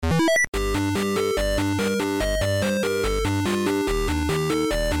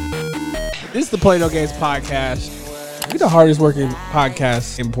This is the Play No Games podcast. We're the hardest working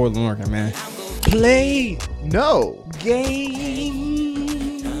podcast in Portland, Oregon, man. Play No.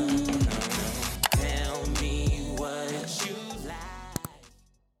 game.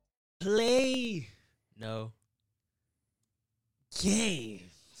 Play No.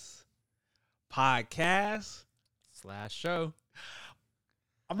 games. Podcast. / show.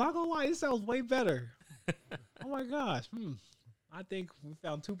 I'm not gonna lie, it sounds way better. Oh my gosh. I think we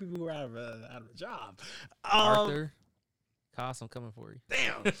found two people who are out of a job. Arthur. Cost, I'm coming for you.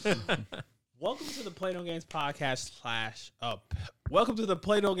 Damn. Welcome to the Play No Games podcast welcome to the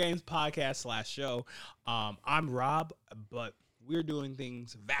Play No Games podcast / show. I'm Rob, but we're doing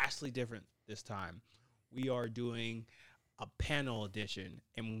things vastly different this time. We are doing a panel edition,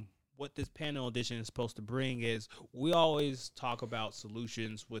 and what this panel edition is supposed to bring is we always talk about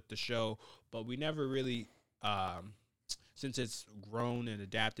solutions with the show, but we never really, since it's grown and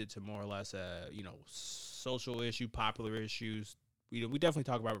adapted to more or less social issue, popular issues. We definitely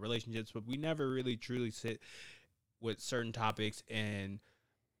talk about relationships, but we never really truly sit with certain topics and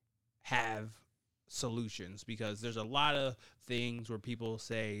have solutions, because there's a lot of things where people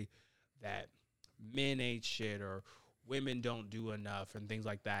say that men ain't shit or women don't do enough and things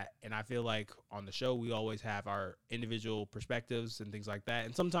like that. And I feel like on the show, we always have our individual perspectives and things like that.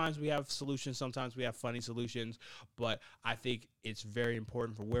 And sometimes we have solutions, sometimes we have funny solutions, but I think it's very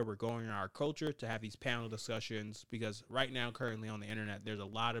important for where we're going in our culture to have these panel discussions, because right now, currently on the internet, there's a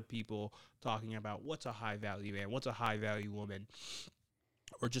lot of people talking about what's a high value man, what's a high value woman,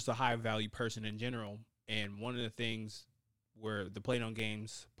 or just a high value person in general. And one of the things where the Play No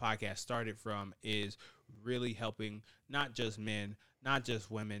Games podcast started from is really helping not just men, not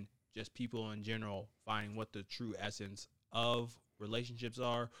just women, just people in general, finding what the true essence of relationships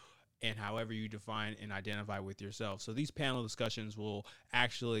are and however you define and identify with yourself. So these panel discussions this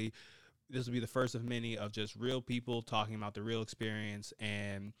will be the first of many of just real people talking about the real experience,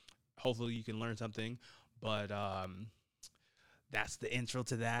 and hopefully you can learn something. But that's the intro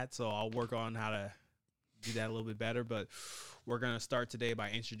to that. So I'll work on how to do that a little bit better, but we're going to start today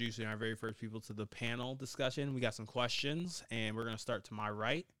by introducing our very first people to the panel discussion. We got some questions, and we're going to start to my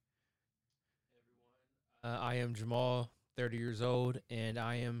right. I am Jamal, 30 years old, and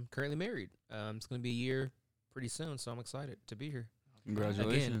I am currently married. It's going to be a year pretty soon, so I'm excited to be here.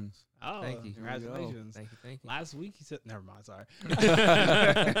 Congratulations. Oh, Thank you. Congratulations. Thank you. Last week he said, never mind, sorry.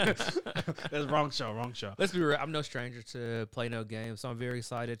 That's wrong show. Let's be real. I'm no stranger to Play No Games, so I'm very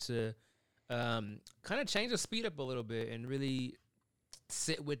excited to kind of change the speed up a little bit and really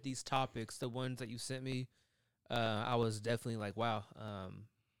sit with these topics. The ones that you sent me, I was definitely like, wow,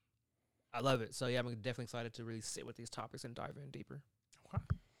 I love it. So yeah, I'm definitely excited to really sit with these topics and dive in deeper. Okay.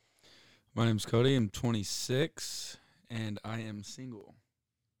 My name's Cody. I'm 26, and I am single.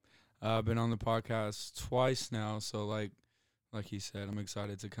 I've been on the podcast twice now, so like he said, I'm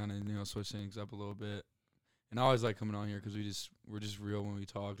excited to kind of switch things up a little bit. And I always like coming on here because we're just real when we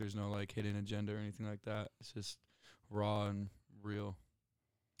talk. There's no like hidden agenda or anything like that. It's just raw and real.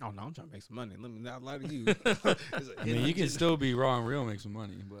 Oh no, I'm trying to make some money. Let me not lie to you. I mean, you can still be raw and real and make some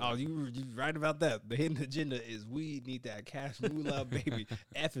money. But Oh, you right about that. The hidden agenda is we need that cash moolah, baby.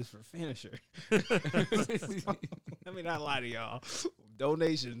 F is for finisher. Let me not lie to y'all.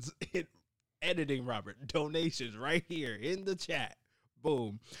 Donations, editing Robert. Donations right here in the chat.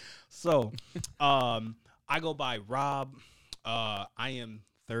 Boom. So, I go by Rob. I am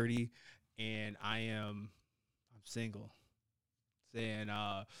 30, and I'm single. And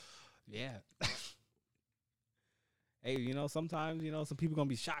yeah. Hey, sometimes, some people gonna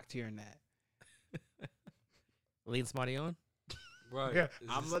be shocked hearing that. Leading somebody on? right, Yeah,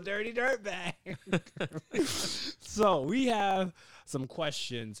 I'm a dirty dirtbag. So we have some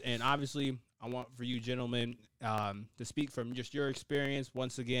questions, and obviously I want for you gentlemen to speak from just your experience.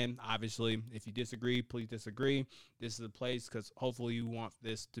 Once again, obviously, if you disagree, please disagree. This is the place, because hopefully you want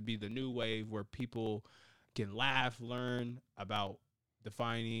this to be the new wave where people can laugh, learn about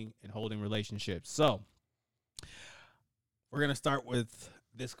defining and holding relationships. So we're going to start with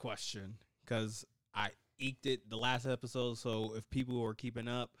this question, because I eked it the last episode. So if people are keeping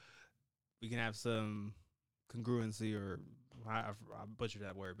up, we can have some congruency, or I butchered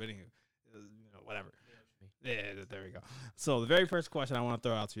that word, but anyway, whatever. Yeah, there we go. So the very first question I want to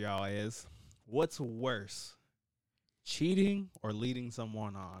throw out to y'all is, what's worse, cheating or leading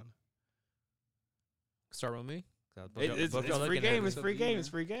someone on? Start with me. It's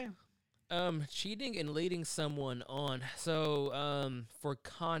free game. Cheating and leading someone on. So, for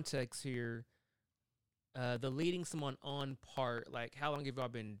context here, the leading someone on part, like how long have y'all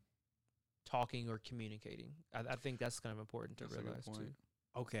been talking or communicating? I think that's kind of important to realize too.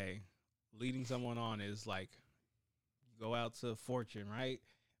 Okay. leading someone on is like go out to Fortune, right?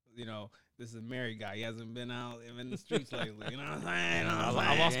 You know, this is a married guy. He hasn't been out in the streets lately. You know what I'm saying?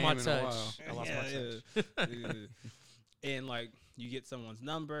 I lost my Game in a touch. while. I lost my touch. Yeah. And like you get someone's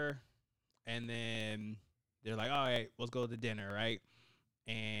number, and then they're like, "All right, let's go to dinner," right?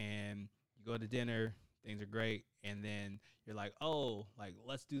 And you go to dinner, things are great, and then you're like, "Oh, like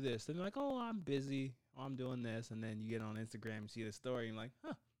let's do this." And they're like, "Oh, I'm busy. Oh, I'm doing this," and then you get on Instagram and see the story, and you're like,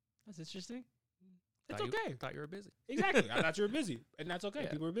 "Huh, that's interesting." It's okay. Thought you were busy. Exactly. I thought you were busy, and that's okay.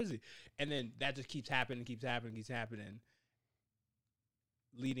 Yeah. People are busy, and then that just keeps happening,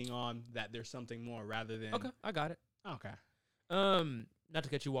 leading on that there's something more rather than Okay, I got it. Okay. Not to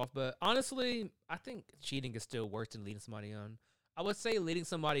cut you off, but honestly, I think cheating is still worse than leading somebody on. I would say leading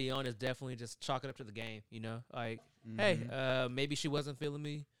somebody on is definitely just chalk it up to the game. You know, like, hey, maybe she wasn't feeling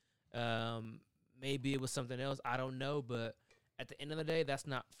me. Maybe it was something else. I don't know, but at the end of the day, that's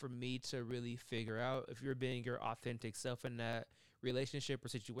not for me to really figure out. If you're being your authentic self in that relationship or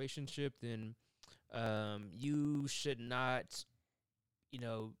situationship, then you should not,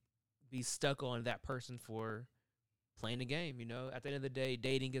 be stuck on that person for playing the game. At the end of the day,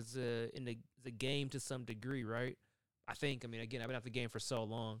 dating is a game to some degree, right? I think. Again, I've been out the game for so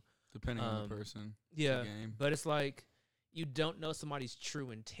long. Depending on the person. Yeah, the game. but it's like you don't know somebody's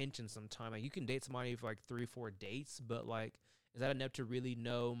true intention sometimes. Like, you can date somebody for like 3-4 dates, but like, is that enough to really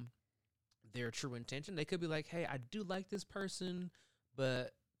know their true intention? They could be like, hey, I do like this person,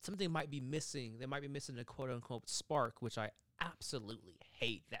 but something might be missing. They might be missing a quote-unquote spark, which I absolutely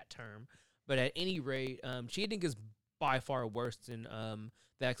hate that term. But at any rate, cheating is by far worse than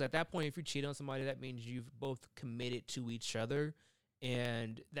that. 'Cause at that point, if you cheat on somebody, that means you've both committed to each other.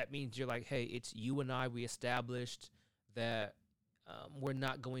 And that means you're like, hey, it's you and I. We established that we're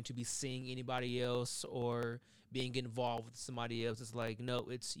not going to be seeing anybody else or being involved with somebody else. It's like, no,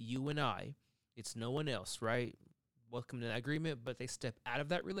 it's you and I. It's no one else, right? Welcome to that agreement. But they step out of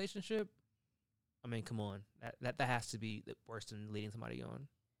that relationship. Come on. That has to be worse than leading somebody on.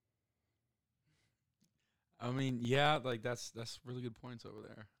 Yeah, like that's really good points over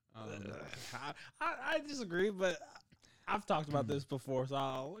there. I disagree, but I've talked about this before,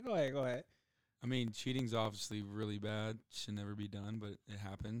 so go ahead. Cheating's obviously really bad. Should never be done, but it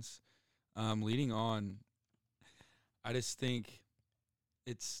happens. Leading on, I just think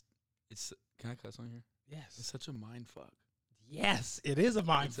it's. Can I cuss on here? Yes. It's such a mind fuck. Yes, it is a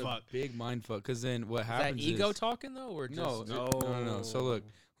mind It's fuck. a big mind fuck. Because then what Is happens that ego is, talking, though? Or just no. So look,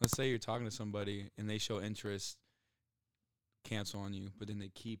 let's say you're talking to somebody and they show interest, cancel on you, but then they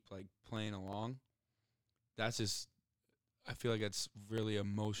keep like playing along. That's just, I feel like that's really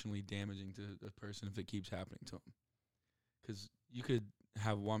emotionally damaging to the person if it keeps happening to them. Because you could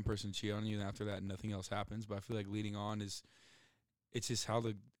have one person cheat on you, and after that, nothing else happens. But I feel like leading on it's just how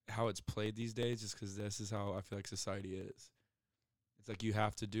it's played these days, just because this is how I feel like society is. It's like you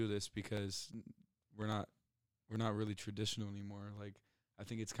have to do this because we're not really traditional anymore. Like, I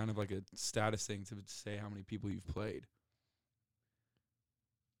think it's kind of like a status thing to say how many people you've played.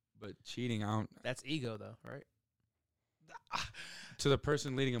 But cheating out. That's ego, though, right? To the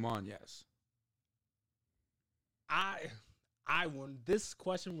person leading them on, yes. When this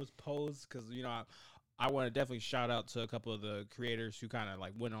question was posed, because I want to definitely shout out to a couple of the creators who kind of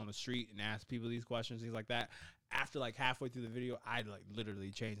like went on the street and asked people these questions, things like that. After like halfway through the video, I like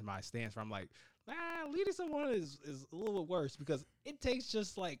literally changed my stance. Where I'm like, leading someone is a little bit worse, because it takes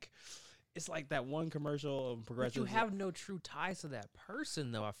just like, it's like that one commercial of Progressive. But you have no true ties to that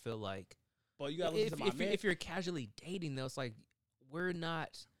person, though. I feel like. But you got to listen to my man. If you're casually dating, though, it's like we're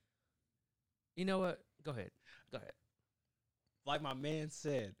not. You know what? Go ahead. Like my man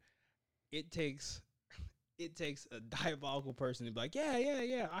said, it takes a diabolical person to be like,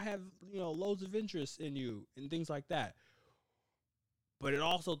 yeah, I have, loads of interest in you and things like that. But it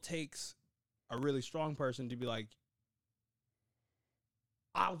also takes a really strong person to be like,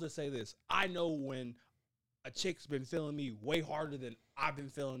 I'll just say this. I know when a chick's been feeling me way harder than I've been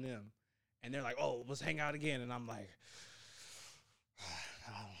feeling them. And they're like, oh, let's hang out again. And I'm like,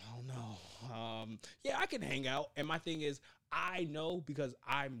 I don't know. Yeah, I can hang out. And my thing is, I know, because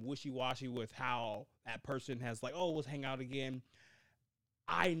I'm wishy-washy with how that person has like, oh, let's hang out again.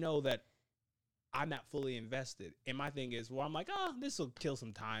 I know that I'm not fully invested. And my thing is, I'm like, oh, this will kill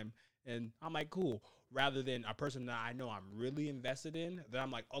some time. And I'm like, cool. Rather than a person that I know I'm really invested in, then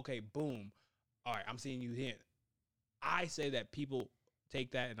I'm like, okay, boom. All right, I'm seeing you hit. I say that people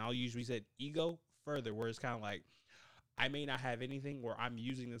take that, and I'll usually say ego further, where it's kind of like, I may not have anything, where I'm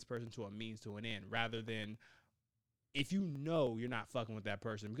using this person to a means to an end, rather than if you know you're not fucking with that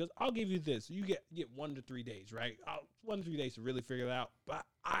person. Because I'll give you this. You get 1 to 3 days, right? 1 to 3 days to really figure it out. But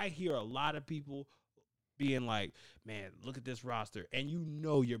I hear a lot of people being like, man, look at this roster, and you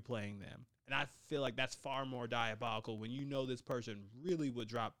know you're playing them. And I feel like that's far more diabolical when you know this person really would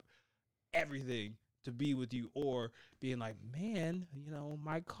drop everything to be with you, or being like, man, you know,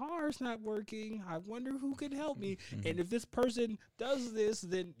 my car's not working. I wonder who can help me. And if this person does this,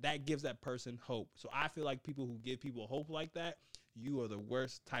 then that gives that person hope. So I feel like people who give people hope like that, you are the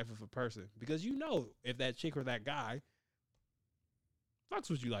worst type of a person, because you know if that chick or that guy fucks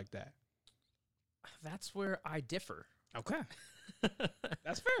with you like that. That's where I differ. Okay.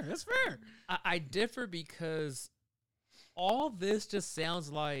 That's fair. That's fair. I differ because all this just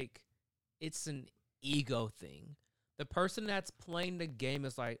sounds like it's an ego thing. The person that's playing the game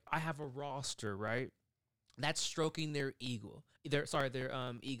is like, I have a roster, right? That's stroking their ego. Their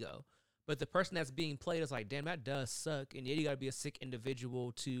ego. But the person that's being played is like, damn, that does suck. And yeah, you got to be a sick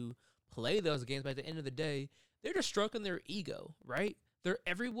individual to play those games. But at the end of the day, they're just stroking their ego, right?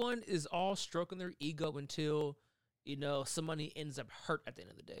 Everyone is all stroking their ego until, you know, somebody ends up hurt at the end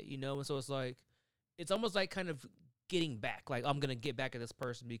of the day, you know? And so it's like, it's almost like kind of getting back. Like, I'm going to get back at this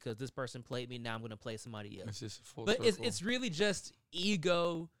person because this person played me. Now I'm going to play somebody else. It's just a full but circle. it's really just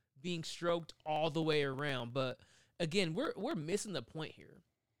ego being stroked all the way around. But again, we're missing the point here.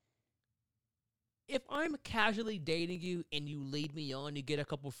 If I'm casually dating you and you lead me on, you get a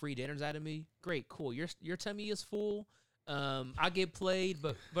couple free dinners out of me, great, cool. Your tummy is full. I get played,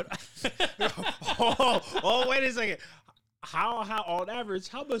 but oh, wait a second. How on average,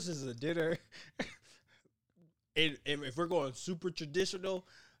 how much is a dinner? And if we're going super traditional,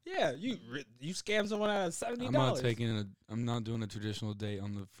 yeah, you scam someone out of $70. I'm not doing a traditional date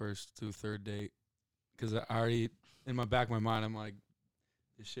on the first to third date, because I already, in my back of my mind, I'm like,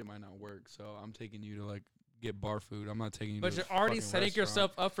 this shit might not work. So I'm taking you to like get bar food. I'm not taking you. But to you're a already fucking setting restaurant.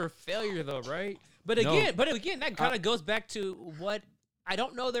 yourself up for failure, though, right? But No. again, that kind of goes back to what I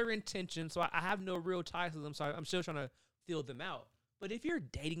don't know their intention, so I have no real ties to them. So I'm still trying to feel them out. But if you're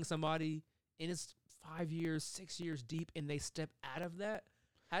dating somebody and it's 5 years, 6 years deep, and they step out of that,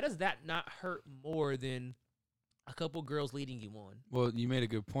 how does that not hurt more than a couple girls leading you on? Well, you made a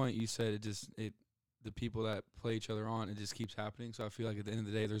good point. You said the people that play each other on, it just keeps happening. So I feel like at the end of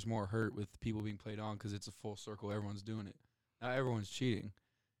the day, there's more hurt with people being played on because it's a full circle. Everyone's doing it. Not everyone's cheating.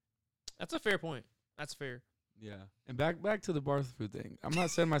 That's a fair point. That's fair. Yeah. And back to the bar food thing. I'm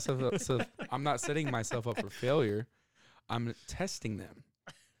not setting myself up. So I'm not setting myself up for failure. I'm testing them.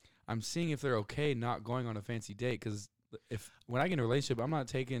 I'm seeing if they're okay not going on a fancy date, because when I get in a relationship, I'm not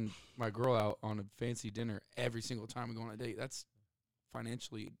taking my girl out on a fancy dinner every single time we go on a date. That's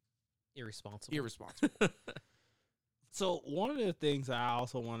financially Irresponsible. So one of the things I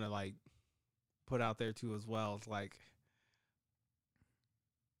also want to like put out there too as well is like,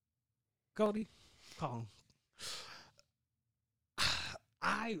 Cody, call him.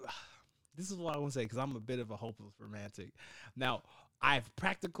 This is what I want to say, because I'm a bit of a hopeless romantic. Now, I've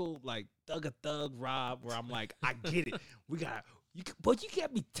practical like thug Rob, where I'm like, I get it. But you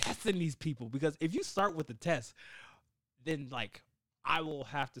can't be testing these people, because if you start with the test, then like I will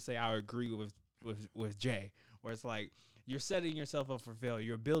have to say I agree with Jay, where it's like you're setting yourself up for failure.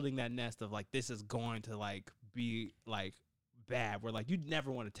 You're building that nest of like, this is going to like be like bad, where like you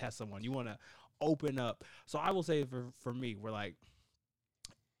never want to test someone. You want to open up. So I will say for me, we're like,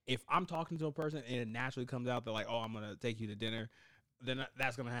 if I'm talking to a person and it naturally comes out, they're like, oh, I'm going to take you to dinner, then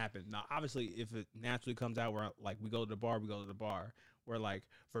that's going to happen. Now, obviously, if it naturally comes out where like we go to the bar, where like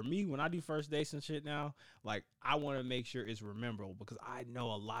for me, when I do first dates and shit now, like I want to make sure it's memorable, because I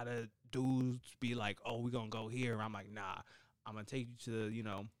know a lot of dudes be like, oh, we're going to go here. I'm like, nah, I'm going to take you to, you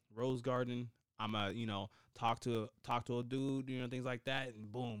know, Rose Garden. I'm going to, you know, talk to a dude, you know, things like that.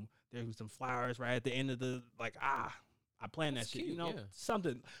 And boom, there's some flowers right at the end of the, like, I plan that shit, cute, you know, yeah.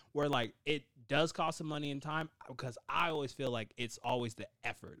 something where like it does cost some money and time, because I always feel like it's always the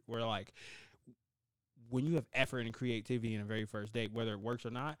effort, where like when you have effort and creativity in a very first date, whether it works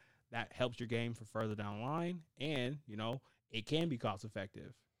or not, that helps your game for further down the line. And, you know, it can be cost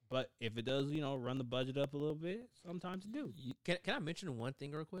effective. But if it does, you know, run the budget up a little bit, sometimes it do. Can I mention one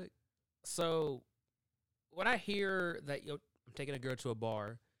thing real quick? So when I hear that I'm taking a girl to a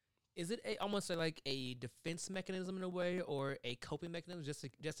bar, is it almost like a defense mechanism in a way, or a coping mechanism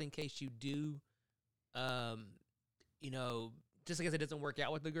just in case you do, you know, just in case it doesn't work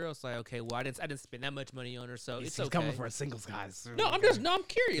out with the girl? It's like, okay, well, I didn't spend that much money on her, so it's okay. coming for a singles guys. No, I'm curious.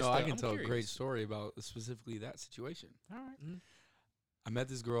 No, though. I can I'm tell curious. a great story about specifically that situation. All right. Mm-hmm. I met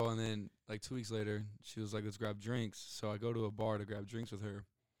this girl, and then like 2 weeks later, she was like, let's grab drinks. So I go to a bar to grab drinks with her.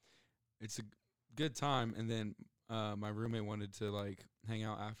 It's a good time. And then my roommate wanted to like hang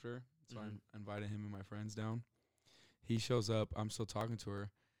out after. So I invited him and my friends down. He shows up. I'm still talking to her.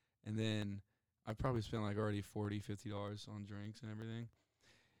 And then I probably spent like already $40, $50 on drinks and everything.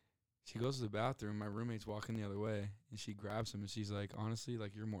 She goes to the bathroom. My roommate's walking the other way, and she grabs him, and she's like, honestly,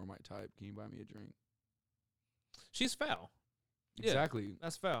 like, you're more my type. Can you buy me a drink? She's foul. Yeah. Exactly.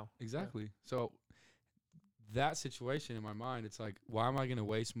 That's foul. Exactly. So that situation in my mind, it's like, why am I going to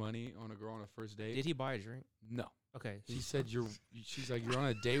waste money on a girl on a first date? Did he buy a drink? No. Okay. She said, she's like, you're on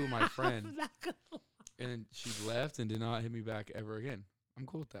a date with my friend. And then she left and did not hit me back ever again. I'm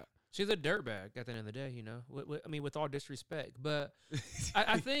cool with that. She's a dirtbag at the end of the day, you know. I mean, with all disrespect, but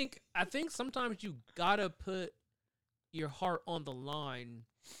I think sometimes you gotta put your heart on the line.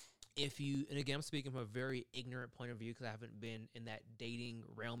 If you, and again, I'm speaking from a very ignorant point of view because I haven't been in that dating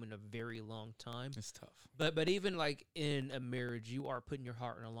realm in a very long time. It's tough. But even like in a marriage, you are putting your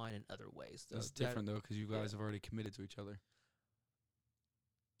heart on the line in other ways. So That's different though, because you guys have already committed to each other.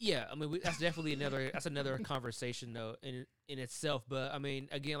 Yeah, I mean that's definitely another conversation though in itself. But I mean,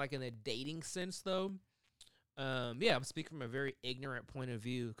 again, like in the dating sense though, yeah, I'm speaking from a very ignorant point of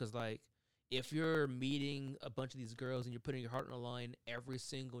view because like if you're meeting a bunch of these girls and you're putting your heart on the line every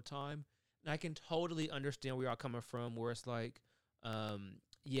single time, and I can totally understand where y'all coming from. Where it's like,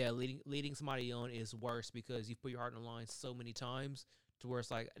 yeah, leading somebody on is worse because you put your heart on the line so many times. To where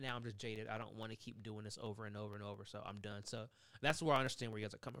it's like, now I'm just jaded. I don't want to keep doing this over and over and over, so I'm done. So that's where I understand where you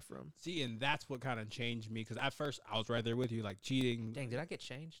guys are coming from. See, and that's what kind of changed me because at first I was right there with you, like cheating. Dang, did I get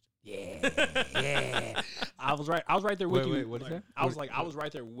changed? Yeah, yeah. I was right there with you. Wait, what is that? I was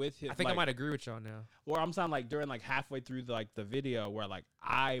right there with him. I think like, I might agree with y'all now. Or I'm saying like during like halfway through the video where like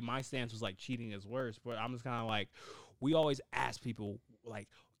my stance was like cheating is worse, but I'm just kind of like we always ask people like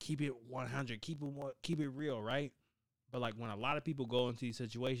keep it 100, keep it real, right? But like when a lot of people go into these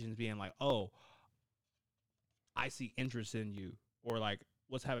situations being like, oh, I see interest in you, or like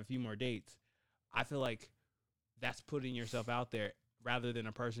let's have a few more dates, I feel like that's putting yourself out there rather than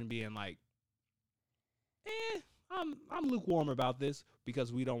a person being like, I'm lukewarm about this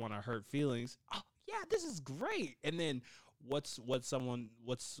because we don't want to hurt feelings. Oh, yeah, this is great. And then what's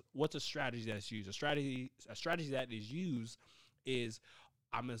a strategy that's used? A strategy that is used is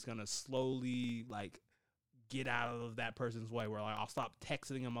I'm just gonna slowly like get out of that person's way where like I'll stop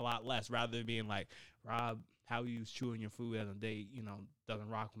texting them a lot less rather than being like, Rob, how you chewing your food as a date, doesn't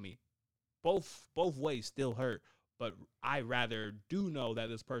rock with me. Both ways still hurt, but I rather do know that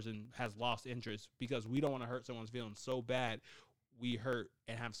this person has lost interest because we don't want to hurt someone's feelings so bad. We hurt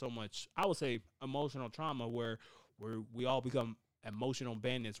and have so much, I would say, emotional trauma where we all become emotional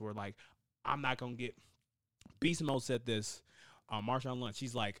bandits where like, I'm not going to get, Beast Mode said this, Marshawn Lynch,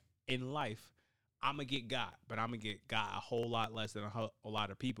 she's like, in life, I'm going to get got, but I'm going to get got a whole lot less than a lot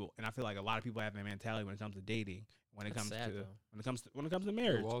of people. And I feel like a lot of people have that mentality when it comes to dating, when it comes to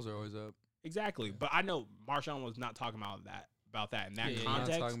marriage. The walls are always up. Exactly. But I know Marshawn was not talking about that in that context. I'm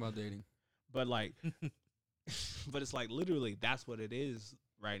not talking about dating. But like, but it's like literally that's what it is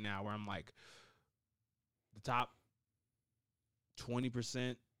right now where I'm like, the top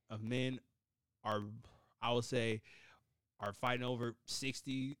 20% of men are, I would say, are fighting over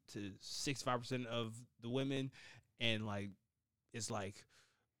 60 to 65% of the women. And like, it's like,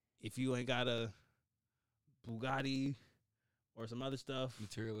 if you ain't got a Bugatti or some other stuff,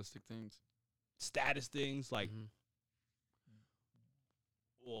 materialistic things, status things, like,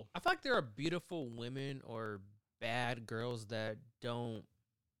 well, I feel like there are beautiful women or bad girls that don't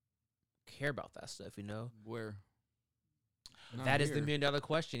care about that stuff, Where? That is the $1 million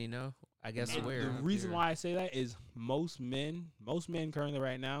question, I guess and where. the reason why I say that is most men currently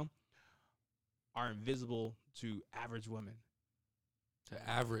right now are invisible to average women. To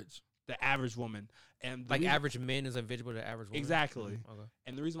average. The average woman. And like average men is invisible to average women? Exactly. Okay.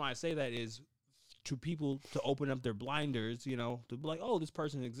 And the reason why I say that is to people to open up their blinders, to be like, oh, this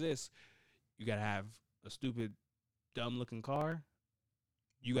person exists. You got to have a stupid, dumb looking car.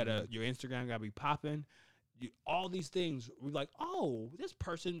 You got to, your Instagram got to be popping. All these things, we're like, oh, this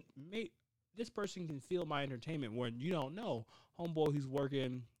person can feel my entertainment. When you don't know, homeboy who's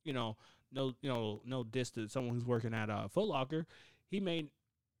working, no diss to someone who's working at Foot Locker,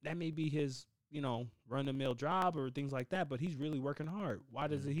 that may be his, run the mill job or things like that, but he's really working hard. Why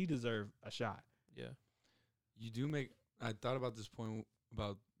doesn't he deserve a shot? Yeah, you do make. I thought about this point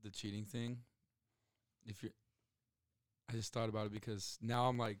about the cheating thing. I just thought about it because now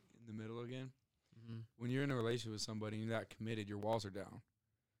I'm like in the middle again. When you're in a relationship with somebody and you're not committed, your walls are down.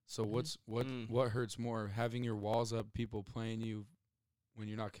 So what hurts more, having your walls up, people playing you when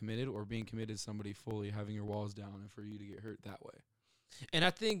you're not committed, or being committed to somebody fully, having your walls down, and for you to get hurt that way? And I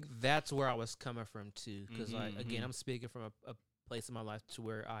think that's where I was coming from too, because again, I'm speaking from place in my life to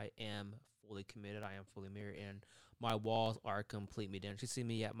where I am fully committed. I am fully married, and my walls are completely down. She see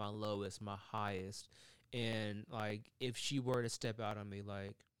me at my lowest, my highest, and like if she were to step out on me,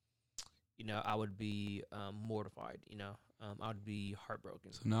 like, you know, I would be mortified. You know, I would be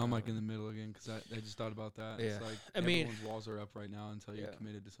heartbroken. So now I'm like in the middle again because I just thought about that. Yeah. It's like I mean- everyone's walls are up right now until you're Yeah.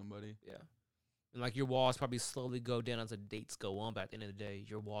 committed to somebody. Yeah. And like your walls probably slowly go down as the dates go on, but at the end of the day,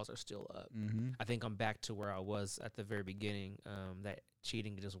 your walls are still up. Mm-hmm. I think I'm back to where I was at the very beginning. That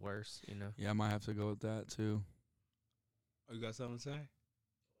cheating is worse, you know. Yeah, I might have to go with that too. Oh, you got something to say?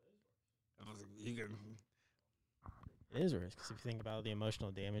 I was like, you can. It is worse because if you think about the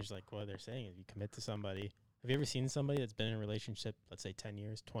emotional damage, like what they're saying, if you commit to somebody, have you ever seen somebody that's been in a relationship, let's say 10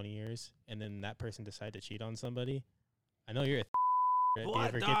 years, 20 years, and then that person decide to cheat on somebody? I know you're a right? Do you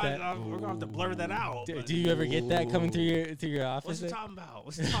ever get that? We're gonna have to blur that out. Do, but- do you ever get that coming through your office? What's he there? talking about?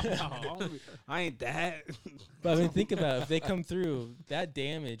 What's he talking about? I ain't that. But I mean, think about it. If they come through, that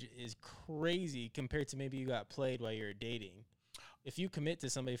damage is crazy compared to maybe you got played while you were dating. If you commit to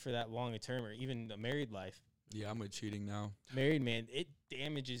somebody for that long a term or even a married life, Yeah, I'm with cheating now. married man, it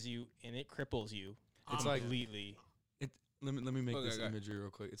damages you and it cripples you. It's like- completely. Let me make Okay, this okay. imagery real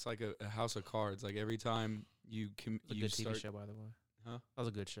quick. It's like a house of cards. Like every time you It's a you good start, TV show, by the way. Huh? That was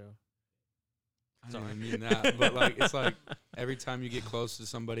a good show. I don't even mean that, but like it's like every time you get close to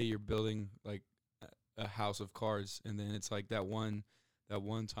somebody, you're building like a house of cards, and then it's like that one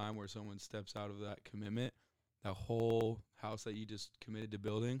time where someone steps out of that commitment, that whole house that you just committed to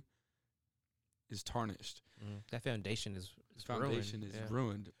building is tarnished. That foundation is This foundation ruined. is Yeah.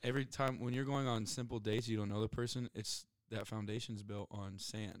 ruined. Every time when you're going on simple dates, you don't know the person. It's that foundation's built on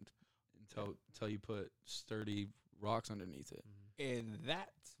sand until you put sturdy rocks underneath it. And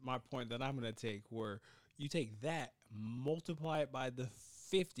that's my point that I'm going to take, where you take that, multiply it by the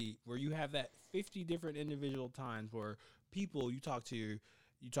 50, where you have that 50 different individual times where people you talk to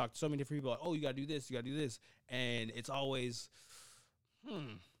so many different people, like, oh, you got to do this, you got to do this. And it's always,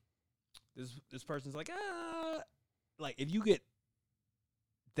 this person's like, like if you get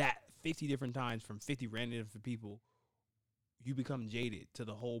that 50 different times from 50 random different people, you become jaded to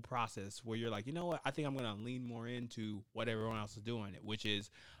the whole process where you're like, you know what? I think I'm going to lean more into what everyone else is doing, which is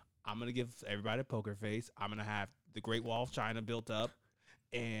I'm going to give everybody a poker face. I'm going to have the Great Wall of China built up.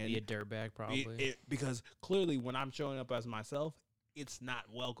 And Be a dirtbag, probably. because clearly when I'm showing up as myself, it's not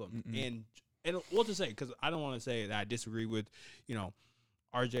welcome. Mm-mm. And what to say, because I don't want to say that I disagree with, you know,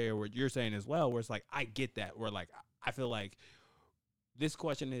 RJ or what you're saying as well, where it's like, I get that. Where like, I feel like this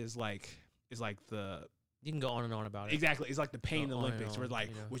question is like the, You can go on and on about it. exactly. It's like the pain Go on and Olympics, on, where it's like,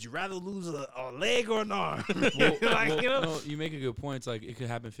 you know. would you rather lose a leg or an arm? Well, Like, you know? no, you make a good point. It's like it could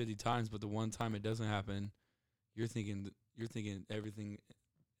happen 50 times, but the one time it doesn't happen, you're thinking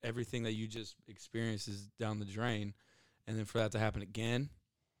everything that you just experienced is down the drain, and then for that to happen again,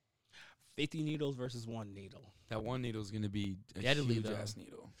 50 needles versus one needle. that one needle is going to be a Deadly, huge though. ass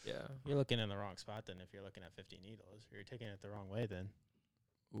needle. Yeah. You're looking in the wrong spot then if you're looking at 50 needles. You're taking it the wrong way then.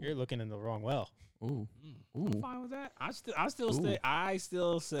 Ooh. You're looking in the wrong well. Ooh, I'm ooh. fine with that. I Ooh.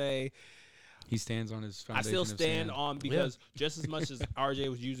 still say He stands on his I foundation. still of stand sand. on, because just as much as RJ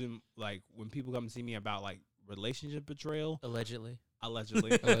was using, like when people come to see me about like relationship betrayal, Allegedly.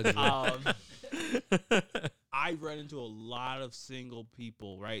 allegedly, Allegedly. I run into a lot of single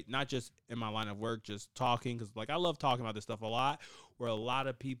people, right? Not just in my line of work, just talking, because like I love talking about this stuff a lot, where a lot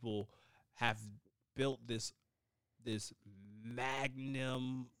of people have built this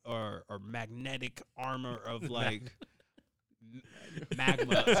magnum or magnetic armor of like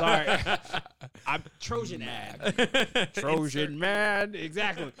magma. Sorry, I'm Trojan ad. Trojan man,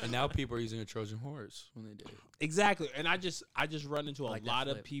 exactly. And now people are using a Trojan horse when they do it. Exactly. And I just run into a Like that lot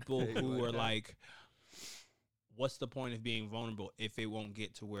of flip. people Yeah, who like are that. like, what's the point of being vulnerable if it won't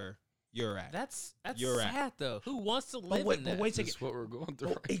get to where you're at? That's You're right. sad though. Who wants to live wait- in but that? wait a That's second. what we're going through.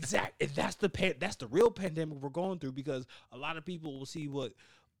 Well, Right now. exactly. That's the real pandemic we're going through, because a lot of people will see what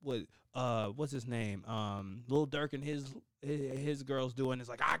what's his name? Lil Durk and his girls doing. It's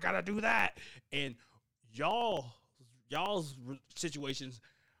like, I gotta do that. And y'all's situations,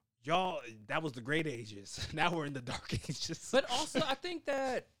 that was the great ages. Now we're in the dark ages. But also, I think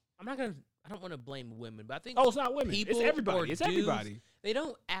that I don't want to blame women, but I think oh, it's not women. people It's everybody. or It's dudes, everybody. they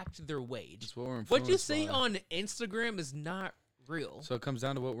don't act their wage. That's what we're What you influenced see by. on Instagram is not real. So it comes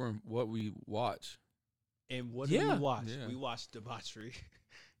down to what we watch. And what do Yeah. we watch? Yeah. We watch debauchery.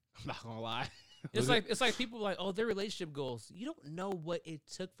 I'm not gonna lie. It's Look like people like, oh, their relationship goals. You don't know what it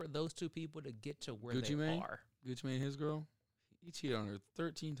took for those two people to get to where Gucci they Mane? are. Gucci Mane and his girl, he cheated on her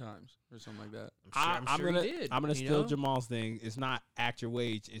 13 times or something like that. I'm sure he did. I'm gonna you steal know? Jamal's thing. It's not act your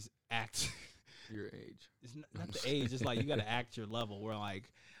wage. It's act your age. it's not the age. It's like you got to act your level. Where like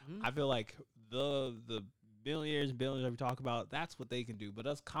Mhm. I feel like the billionaires and billionaires we talk about, that's what they can do. But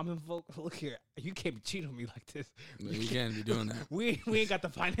us common folk, look here, you can't be cheating on me like this. You can't be doing that. We ain't got the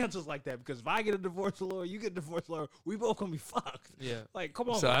financials like that because if I get a divorce lawyer, you get a divorce lawyer, we both gonna be fucked. Yeah. Like, come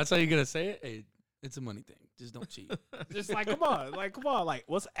on, So that's how you're gonna say it. Hey, it's a money thing. Just don't cheat. just like come on, like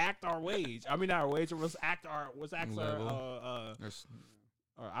let's act our wage. I mean, not our wage, or let's act our Level.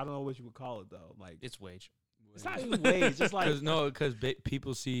 or I don't know what you would call it though. Like It's wage. it's not even wage. It's like because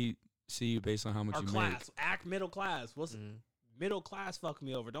people see you based on how much our you class, act middle class. What's Mhm. middle class? Fuck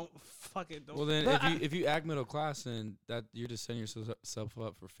me over. Don't fucking don't. make. Well, then But if you act middle class, then that you're just setting yourself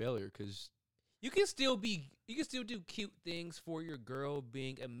up for failure. Because You can still do cute things for your girl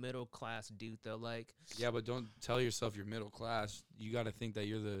being a middle class dude though. Like yeah, but don't tell yourself you're middle class. You got to think that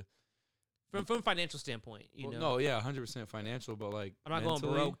you're the from a financial standpoint, you know. No, yeah, 100% financial, but like I'm not going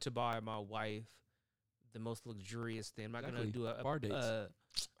mentally, broke to buy my wife the most luxurious thing. I'm not Exactly. gonna do a Bar dates. uh,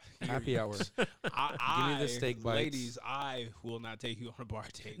 happy hour. I, Give me the steak bites. ladies. I will not take you on a bar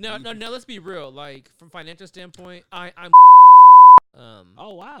date. no. Let's be real. Like from financial standpoint, I'm. Oh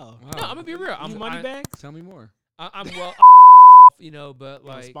wow. Wow. No, I'm gonna be real. I'm You money bags? Tell me more. I'm well, you know, but You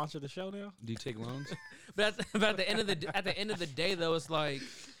wanna like, sponsor the show now? Do you take loans? but at the end of the day, though, it's like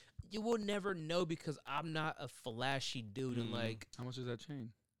you will never know because I'm not a flashy dude, and like How much is that chain?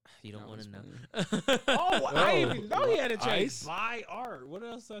 you don't No, want it's to know. Oh, I didn't even know he had a Ice? chase. Buy art. What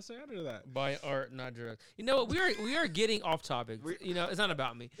else did I say under that? Buy art, not drugs. You know what? We are getting off topic. You know, it's not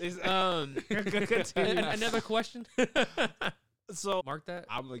about me. Another question. So Mark that.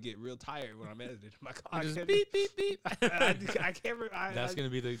 I'm gonna get real tired when I'm editing my You just content. beep beep beep. I can't. That's gonna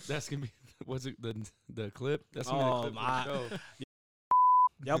be what's it the clip? That's gonna Oh, be the clip my- for the show.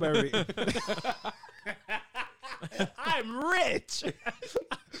 Y'all better be. I'm rich.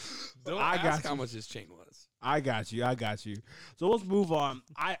 Don't I ask got how you. much this chain was. I got you. So let's move on.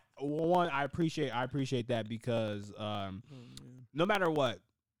 I appreciate that because no matter what,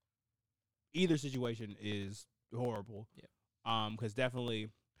 either situation is horrible. Yeah. Because definitely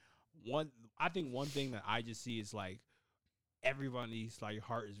I think one thing that I just see is like everybody's like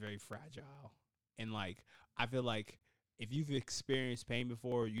heart is very fragile, and like I feel like if you've experienced pain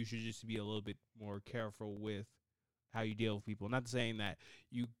before, you should just be a little bit more careful with how you deal with people. Not saying that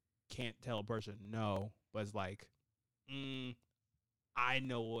you can't tell a person no, but it's like, I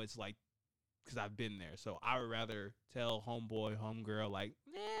know what it's like because I've been there. So I would rather tell homeboy, homegirl, like,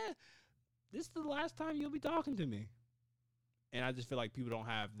 this is the last time you'll be talking to me. And I just feel like people don't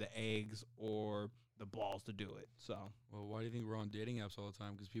have the eggs or the balls to do it. So Well, why do you think we're on dating apps all the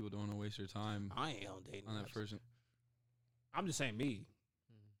time? Because people don't want to waste their time I ain't on dating on that apps. person. I'm just saying me.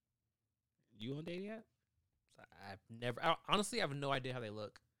 You on dating app? Honestly, I have no idea how they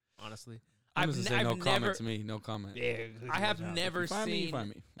look. Honestly, I'm just gonna say no I've comment never, to me. No comment. I have never Find me, seen find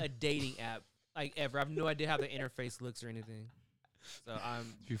me. a dating app like ever. I have no idea how the interface looks or anything. So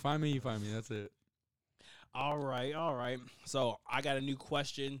If you find me, you find me. That's it. All right. So I got a new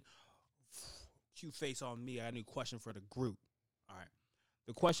question. Cute face on me. I got a new question for the group. All right.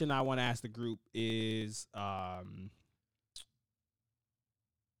 The question I want to ask the group is,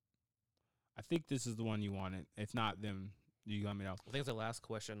 I think this is the one you wanted. If not, then you let me know. I think it's the last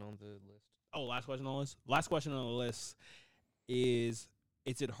question on the list. Oh, last question on the list. Last question on the list is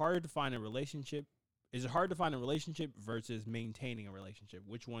it harder to find a relationship? Is it hard to find a relationship versus maintaining a relationship?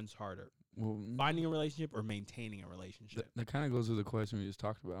 Which one's harder? Well, Finding a relationship or maintaining a relationship? that kind of goes with the question we just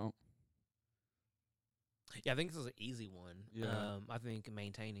talked about. Yeah, I think this is an easy one. Yeah. I think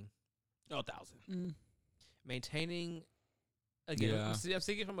maintaining. Oh, 1,000. Maintaining, again, Yeah. I'm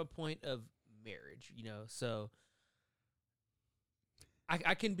speaking from a point of marriage, you know, so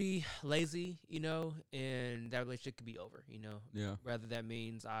I can be lazy, you know, and that relationship could be over, you know. Yeah. Rather that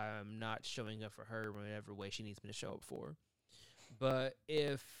means I'm not showing up for her in whatever way she needs me to show up for. But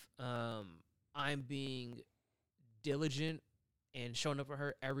if I'm being diligent and showing up for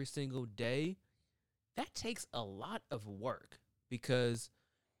her every single day, that takes a lot of work because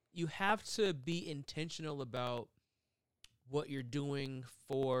you have to be intentional about what you're doing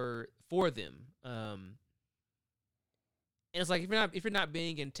for them. And it's like if you're not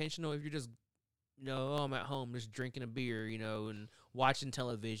being intentional, if you're just, you know, I'm at home just drinking a beer, you know, and watching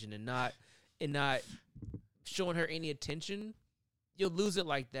television and not showing her any attention, you'll lose it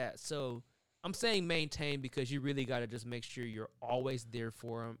like that. So I'm saying maintain because you really got to just make sure you're always there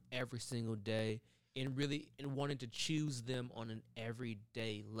for them every single day and wanting to choose them on an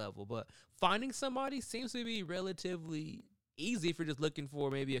everyday level. But finding somebody seems to be relatively easy if you're just looking for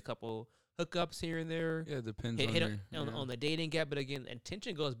maybe a couple hookups here and there. Yeah, it depends Hit on on the dating app. But again,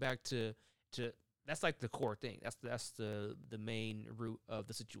 intention goes back to to. That's like the core thing. That's the main root of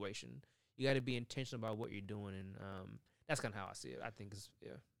the situation. You got to be intentional about what you're doing, and that's kind of how I see it. I think it's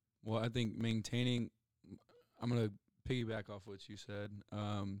Well, I think maintaining. I'm gonna piggyback off what you said.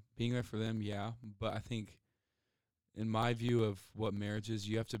 Being there for them, yeah, but I think, in my view of what marriage is,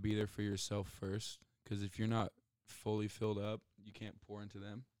 you have to be there for yourself first. Because if you're not fully filled up, you can't pour into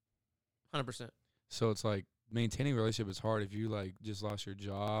them. 100%. So it's like maintaining a relationship is hard. If you like just lost your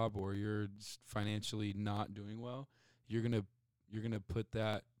job or you're just financially not doing well, you're gonna put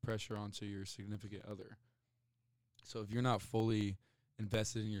that pressure onto your significant other. So if you're not fully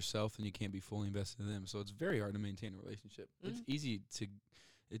invested in yourself, then you can't be fully invested in them. So it's very hard to maintain a relationship. It's easy to,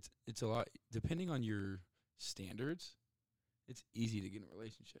 it's a lot depending on your standards. It's easy to get in a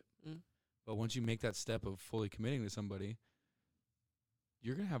relationship, but once you make that step of fully committing to somebody,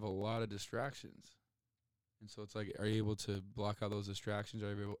 you're gonna have a lot of distractions. And so it's like, are you able to block out those distractions?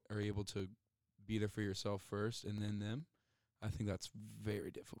 Are you able to be there for yourself first and then them? I think that's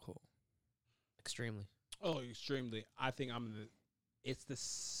very difficult. Extremely. Oh, extremely. I think it's the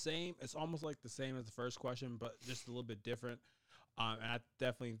same. It's almost like the same as the first question, but just a little bit different. And I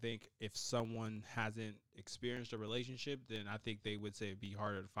definitely think if someone hasn't experienced a relationship, then I think they would say it'd be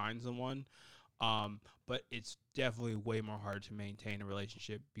harder to find someone. But it's definitely way more hard to maintain a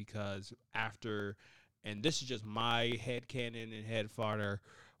relationship because after, and this is just my head canon and head fodder,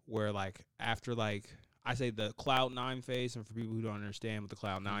 where like after like I say the cloud 9 phase, and for people who don't understand what the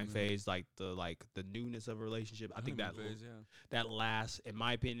cloud 9 phase, like the newness of a relationship, I think that phase, that lasts, in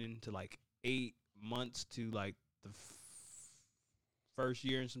my opinion, to like 8 months to like the first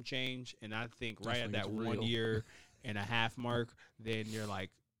year and some change. And I think right at that 1 year and a half mark, then you're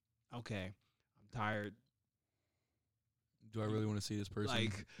like, okay, I'm tired. Do I really want to see this person?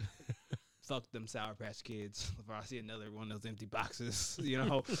 Like, fuck them Sour Patch Kids. If I see another one of those empty boxes, you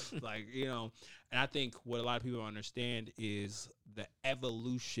know, like, you know. And I think what a lot of people don't understand is the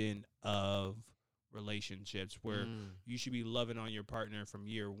evolution of relationships, where you should be loving on your partner from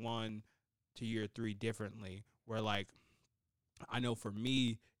year 1 to year 3 differently. Where, like, I know for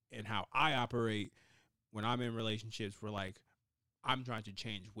me and how I operate when I'm in relationships, where, like, I'm trying to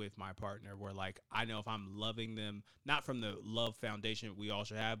change with my partner, where, like, I know if I'm loving them, not from the love foundation we all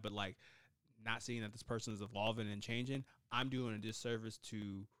should have, but, like, not seeing that this person is evolving and changing, I'm doing a disservice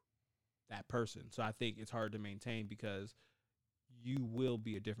to that person. So I think it's hard to maintain because you will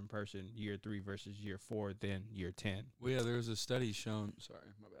be a different person year 3 versus year 4 than year 10. Well, yeah, there's a study shown. Sorry,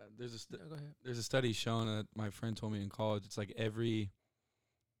 my bad. No, go ahead. There's a study shown that my friend told me in college. It's like every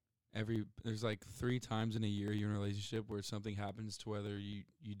there's like 3 times in a year you're in a relationship where something happens to whether you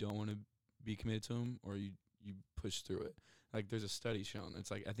don't want to be committed to them or you push through it. Like there's a study shown.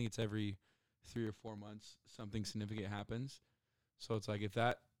 It's like I think it's every 3 or 4 months something significant happens. So it's like if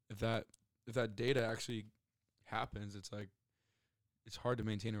that data actually happens, it's like it's hard to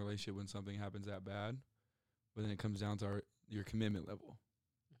maintain a relationship when something happens that bad. But then it comes down to your commitment level.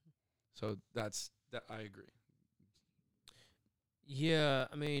 So that I agree. Yeah,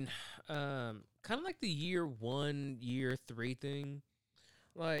 I mean, kind of like the year 1, year 3 thing.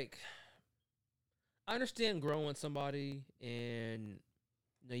 Like, I understand growing with somebody, and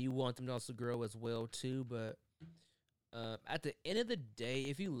you know you want them to also grow as well too. But at the end of the day,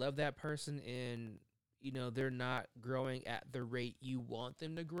 if you love that person and you know they're not growing at the rate you want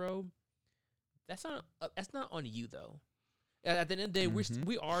them to grow, that's not on you though. At the end of the day,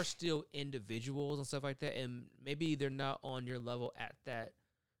 we are still individuals and stuff like that, and maybe they're not on your level at that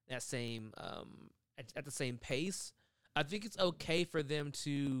same at the same pace. I think it's okay for them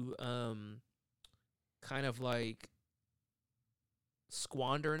to kind of like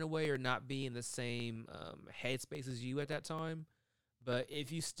squander in a way or not be in the same headspace as you at that time. But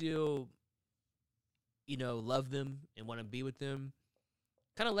if you still, you know, love them and want to be with them,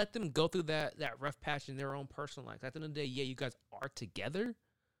 kind of let them go through that rough patch in their own personal life. At the end of the day, yeah, you guys are together,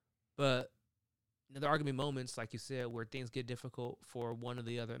 but you know, there are going to be moments, like you said, where things get difficult for one or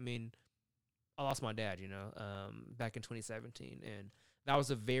the other. I mean, I lost my dad, you know, back in 2017, and that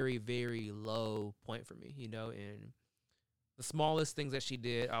was a very, very low point for me, you know, and the smallest things that she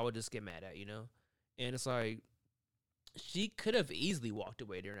did, I would just get mad at, you know, and it's like, she could have easily walked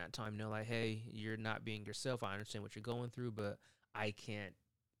away during that time, you know, like, hey, you're not being yourself. I understand what you're going through, but I can't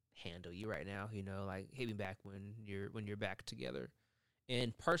handle you right now, you know, like hit me back when you're back together.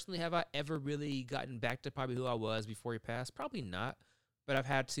 And personally, have I ever really gotten back to probably who I was before he passed? Probably not. But I've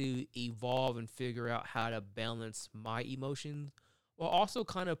had to evolve and figure out how to balance my emotions while also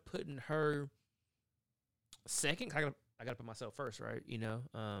kind of putting her second. I gotta put myself first, right? You know.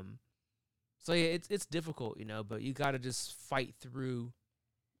 So yeah, it's difficult, you know, but you gotta just fight through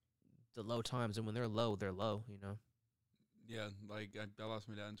the low times, and when they're low, you know. Yeah, like I lost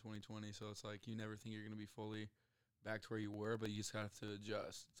my dad in 2020, so it's like you never think you're gonna be fully back to where you were, but you just have to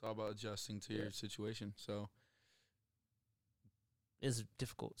adjust. It's all about adjusting to your situation. So It's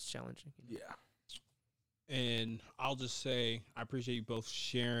difficult, it's challenging. You know? yeah, And I'll just say I appreciate you both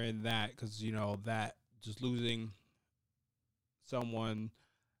sharing that, because you know that just losing someone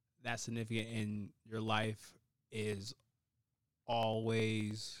that significant in your life is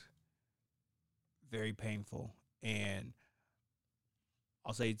always very painful. And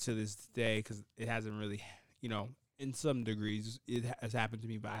I'll say to this day, because it hasn't really, you know, in some degrees it has happened to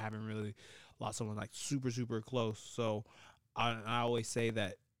me, but I haven't really lost someone like super, super close. So I always say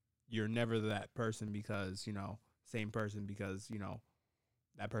that you're never that person because, you know, same person, because, you know,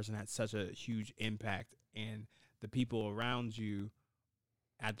 that person had such a huge impact, and the people around you,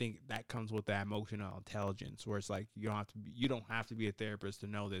 I think that comes with that emotional intelligence, where it's like you don't have to be a therapist to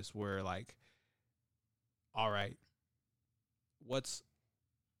know this, where like, all right, what's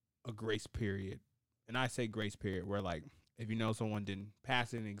a grace period? And I say grace period where, like, if you know someone didn't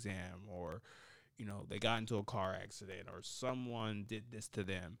pass an exam, or you know they got into a car accident, or someone did this to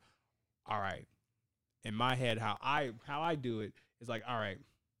them, all right, in my head, how I do it is like, all right,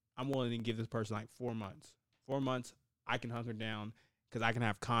 I'm willing to give this person like 4 months. 4 months, I can hunker down because I can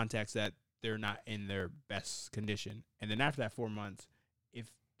have context that they're not in their best condition. And then after that 4 months,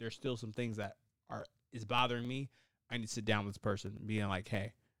 if there's still some things that is bothering me, I need to sit down with this person and being like,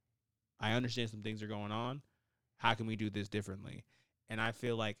 hey, I understand some things are going on. How can we do this differently? And I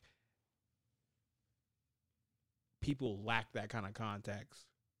feel like people lack that kind of context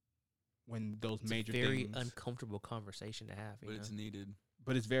when those It's major a very things. uncomfortable conversation to have. but it's needed.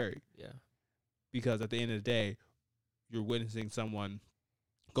 But it's very, Yeah. because at the end of the day, you're witnessing someone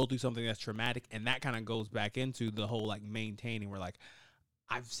go through something that's traumatic, and that kind of goes back into the whole like maintaining, where like,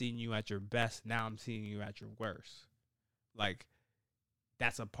 I've seen you at your best, now I'm seeing you at your worst. Like,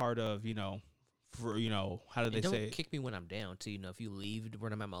 that's a part of, you know, for, you know, how do they Don't say it? kick me when I'm down too. You know, if you leave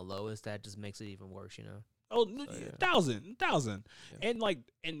when I'm at my lowest, that just makes it even worse. You know. Oh, yeah. thousand. Yeah. And like,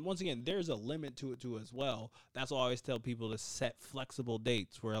 and once again, there's a limit to it too as well. That's why I always tell people to set flexible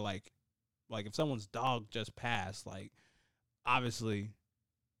dates, where like if someone's dog just passed, like, obviously,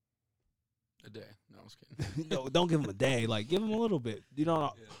 A day. No, I was kidding. no, don't give them a day. Like, give them a little bit. You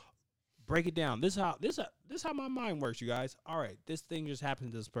know, Yeah. break it down. This how my mind works, you guys. All right, this thing just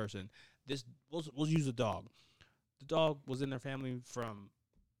happened to this person. We'll use a dog. The dog was in their family from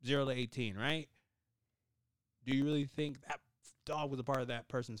 0 to 18, right? Do you really think that dog was a part of that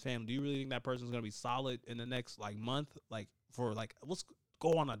person's family? Do you really think that person's gonna be solid in the next like month? Like, for like, let's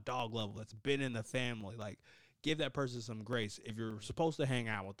go on a dog level that's been in the family. Like, give that person some grace. If you're supposed to hang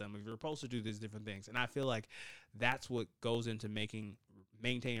out with them, if you're supposed to do these different things, and I feel like that's what goes into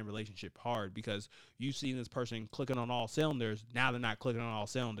maintaining a relationship hard, because you've seen this person clicking on all cylinders. Now they're not clicking on all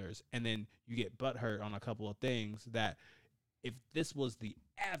cylinders, and then you get butthurt on a couple of things that, if this was the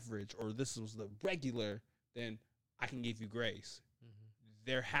average or this was the regular, then I can give you grace.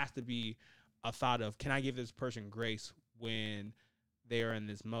 There has to be a thought of, can I give this person grace when they are in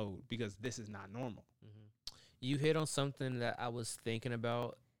this mode, because this is not normal. You hit on something that I was thinking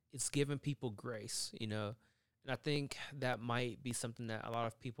about. It's giving people grace, you know, and I think that might be something that a lot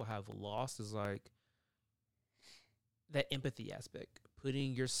of people have lost, is like that empathy aspect,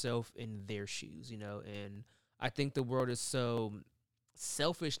 putting yourself in their shoes, you know. And I think the world is so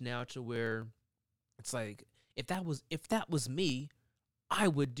selfish now, to where it's like, if that was me, I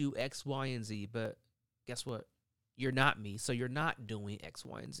would do X, Y, and Z. But guess what? You're not me, so you're not doing X,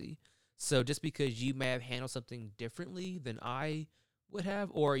 Y, and Z. So just because you may have handled something differently than I would have,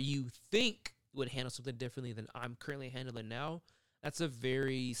 or you think would handle something differently than I'm currently handling now, that's a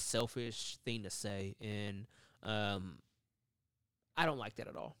very selfish thing to say. And I don't like that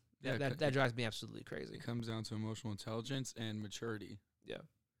at all. Yeah, That drives me absolutely crazy. It comes down to emotional intelligence and maturity. Yeah.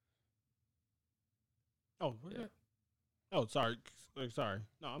 Oh, Yeah. Oh, sorry.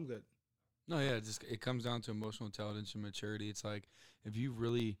 No, I'm good. No, yeah, it comes down to emotional intelligence and maturity. It's like, if you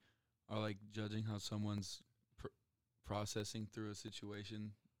really are like judging how someone's processing through a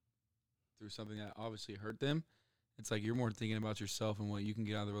situation, through something that obviously hurt them, it's like you're more thinking about yourself and what you can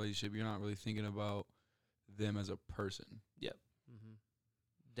get out of the relationship. You're not really thinking about them as a person.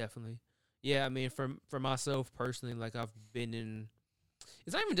 Definitely. Yeah, I mean, for myself personally, like, I've been in,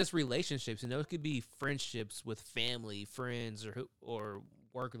 it's not even just relationships, you know, it could be friendships with family, friends, or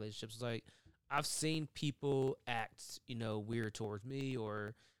work relationships. Like, I've seen people act, you know, weird towards me,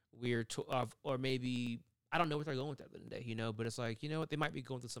 or weird or maybe I don't know what they're going with at the end of the day, you know, but it's like, you know what, they might be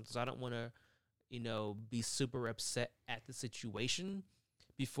going through something, so I don't want to, you know, be super upset at the situation,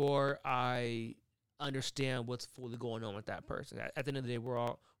 before I understand what's fully going on with that person. At the end of the day, we're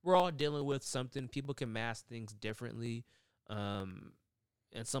all dealing with something. People can mask things differently, and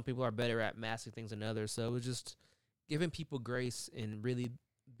some people are better at masking things than others. So it's just giving people grace and really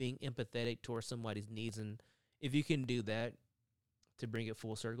being empathetic towards somebody's needs. And if you can do that, to bring it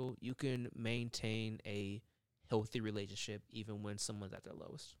full circle, you can maintain a healthy relationship even when someone's at their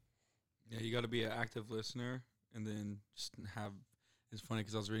lowest. Yeah, you got to be an active listener, and then just have. It's funny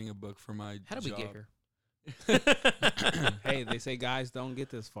because I was reading a book for my How did job. we get here? Hey, they say guys don't get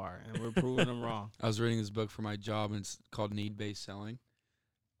this far, and we're proving them wrong. I was reading this book for my job, and it's called Need-Based Selling.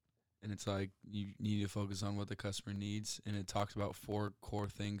 And it's like you need to focus on what the customer needs, and it talks about 4 core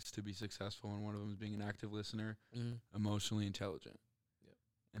things to be successful, and one of them is being an active listener, emotionally intelligent. Yep.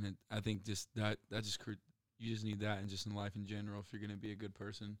 And I think just that just you just need that, and just in life in general, if you're going to be a good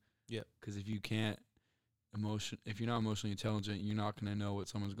person. Yep. Because if you can't if you're not emotionally intelligent, you're not going to know what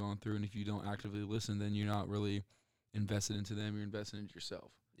someone's going through, and if you don't actively listen, then you're not really invested into them. You're invested into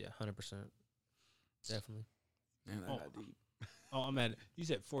yourself. Yeah, 100%. Definitely. Man, that Oh. got deep. Oh, I'm at. You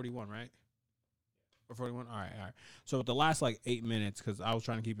said 41, right? Or 41? All right. So with the last 8 minutes, because I was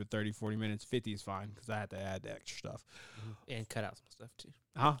trying to keep it 30, 40 minutes. 50 is fine because I had to add the extra stuff. And cut out some stuff too.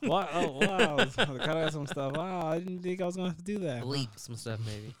 Huh? What? Oh, wow. I was gonna cut out some stuff. Wow, I didn't think I was going to have to do that. Bleep some stuff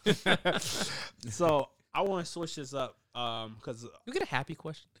maybe. So I want to switch this up because You get a happy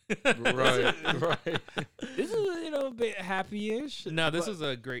question. Right. this is a bit happy-ish. No, this but-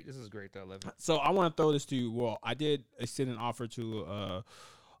 is great. This is great though. I love it. So I want to throw this to you. Well, I did extend an offer to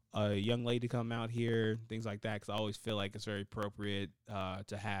a young lady to come out here, things like that, because I always feel like it's very appropriate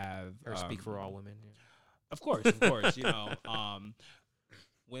to have Or speak for all women. Yeah. Of course,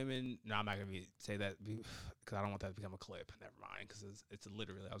 women. No, I'm not gonna say that because I don't want that to become a clip. Never mind, because it's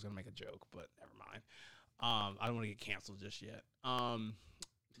literally I was gonna make a joke, but never mind. I don't want to get canceled just yet.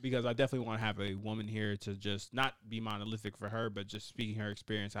 Because I definitely want to have a woman here to just not be monolithic for her, but just speaking her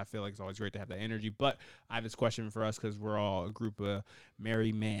experience. I feel like it's always great to have that energy. But I have this question for us because we're all a group of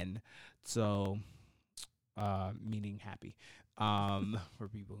married men, so meaning happy for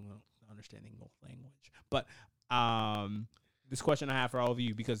people who don't understand English language. But this question I have for all of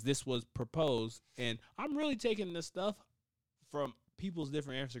you, because this was proposed, and I'm really taking this stuff from people's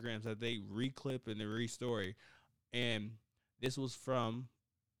different Instagrams that they reclip and they restory, and this was from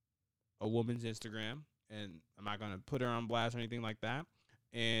a woman's Instagram, and I'm not going to put her on blast or anything like that.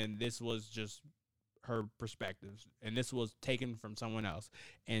 And this was just her perspectives, and this was taken from someone else.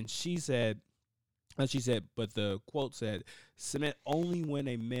 And she said, but the quote said, "Submit only when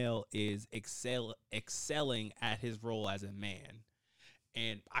a male is excelling at his role as a man."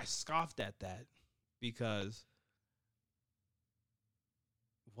 And I scoffed at that because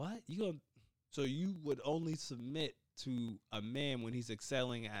what? So you would only submit to a man when he's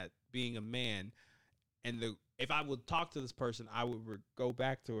excelling at being a man, and if I would talk to this person, I would go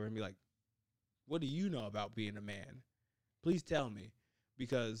back to her and be like, "What do you know about being a man? Please tell me,"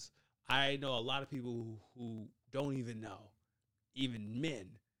 because I know a lot of people who don't even know, even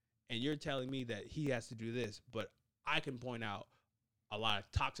men, and you're telling me that he has to do this, but I can point out a lot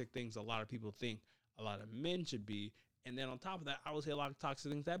of toxic things a lot of people think a lot of men should be. And then on top of that, I would say a lot of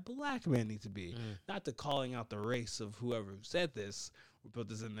toxic things that black men need to be. Not to calling out the race of whoever said this. We put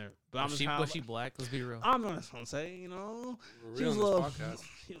this in there. But Was she black? Let's be real. I'm just going to say, We're she real was on a this little, podcast.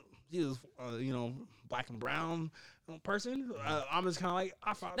 she was, black and brown person. I'm just kind of like,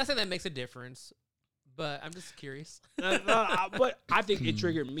 I found. Not saying that makes a difference, but I'm just curious. But I think it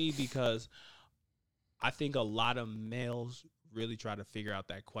triggered me because I think a lot of males really try to figure out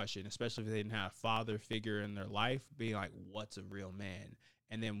that question, especially if they didn't have a father figure in their life, being like, what's a real man?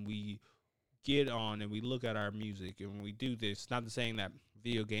 And then we get on and we look at our music and we do this. Not saying that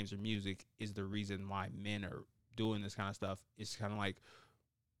video games or music is the reason why men are doing this kind of stuff. It's kind of like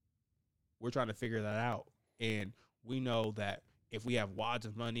we're trying to figure that out. And we know that if we have wads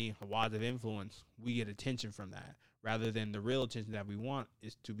of money, wads of influence, we get attention from that, rather than the real attention that we want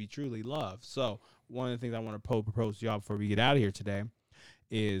is to be truly loved. So one of the things I want to propose to y'all before we get out of here today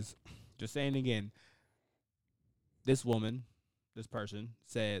is just saying again, this person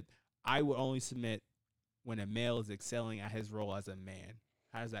said, "I would only submit when a male is excelling at his role as a man."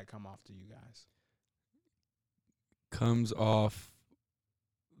 How does that come off to you guys? Comes off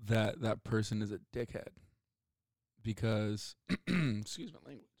that person is a dickhead because excuse my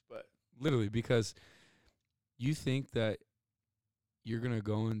language, but literally because you think that you're going to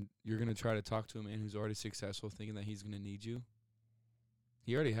go and you're going to try to talk to a man who's already successful thinking that he's going to need you.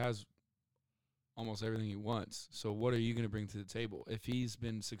 He already has almost everything he wants. So what are you going to bring to the table? If he's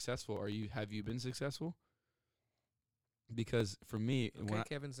been successful, have you been successful? because for me, Okay,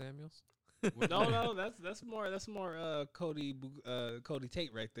 Kevin Samuels. No, that's more Cody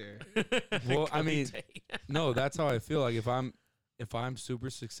Tate right there. Well, I Cody mean, Tate. no, that's how I feel. Like if I'm super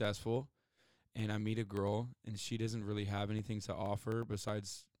successful and I meet a girl and she doesn't really have anything to offer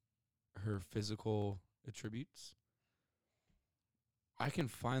besides her physical attributes, I can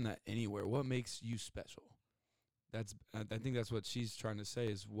find that anywhere. What makes you special? I think that's what she's trying to say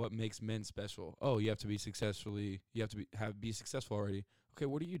is what makes men special. Oh, you have to be be successful already. Okay,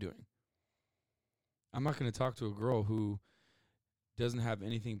 what are you doing? I'm not going to talk to a girl who doesn't have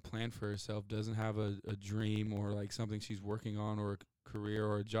anything planned for herself, doesn't have a dream or like something she's working on or a career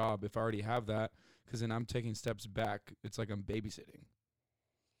or a job. If I already have that, because then I'm taking steps back. It's like I'm babysitting.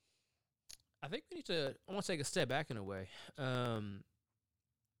 I think we need to. I want to take a step back in a way, and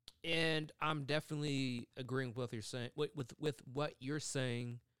I'm definitely agreeing with what you're saying. With what you're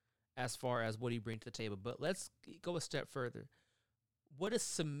saying, as far as what you bring to the table. But let's go a step further. What does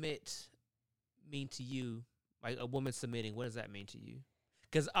submit mean to you? Like a woman submitting, what does that mean to you?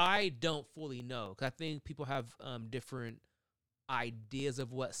 Because I don't fully know. Because I think people have different ideas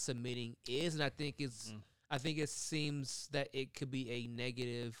of what submitting is, and I think it seems that it could be a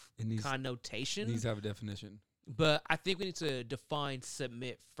negative connotation. It needs to have a definition. But I think we need to define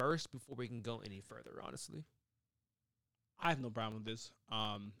submit first before we can go any further, honestly. I have no problem with this.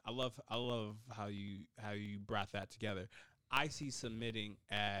 I love how you brought that together. I don't see submitting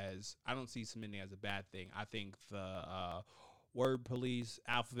as a bad thing. I think the word police,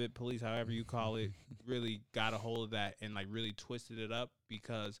 alphabet police, however you call it, really got a hold of that and like really twisted it up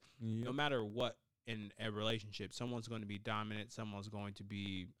because no matter what in a relationship, someone's going to be dominant, someone's going to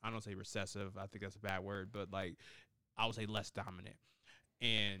be, I don't say recessive, I think that's a bad word, but like I would say less dominant.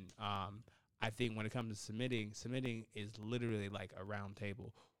 And I think when it comes to submitting is literally like a round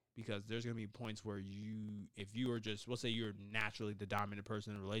table. Because there's going to be points where if you are just, we'll say you're naturally the dominant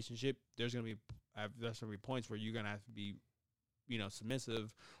person in a relationship, there's going to be points where you're going to have to be,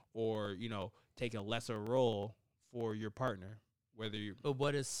 submissive or, take a lesser role for your partner. But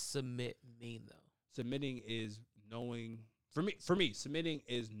what does submit mean though? Submitting is knowing, for me, submitting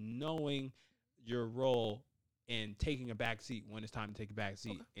is knowing your role and taking a back seat when it's time to take a back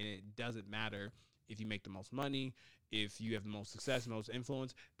seat. Okay. And it doesn't matter if you make the most money, if you have the most success, most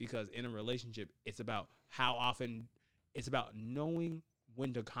influence, because in a relationship, it's about it's about knowing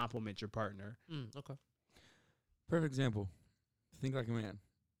when to compliment your partner. Okay. Perfect example. Think Like a Man.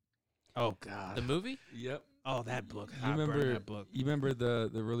 Oh, God. The movie? Yep. Oh, that book. You remember the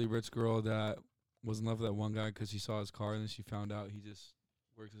really rich girl that was in love with that one guy because she saw his car and then she found out he just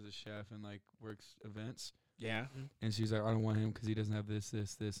works as a chef and like works events? Yeah. And she's like, I don't want him because he doesn't have this,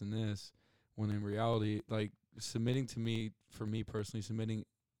 and this. When in reality, like submitting to me, for me personally, submitting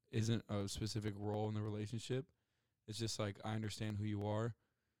isn't a specific role in the relationship. It's just like, I understand who you are.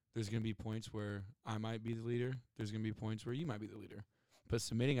 There's going to be points where I might be the leader. There's going to be points where you might be the leader. But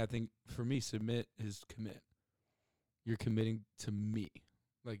submitting, I think, for me, submit is commit. You're committing to me.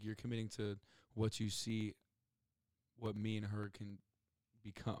 Like, you're committing to what you see, what me and her can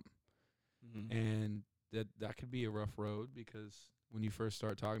become. Mm-hmm. And that could be a rough road because when you first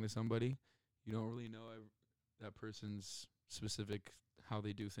start talking to somebody, you don't really know that person's specific how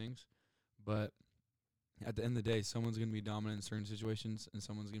they do things. But at the end of the day, someone's going to be dominant in certain situations and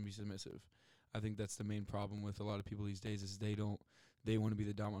someone's going to be submissive. I think that's the main problem with a lot of people these days is they want to be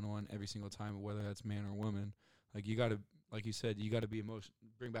the dominant one every single time, whether that's man or woman. Like you got to, like you said, you got to be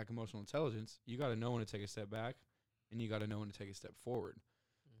bring back emotional intelligence. You got to know when to take a step back and you got to know when to take a step forward.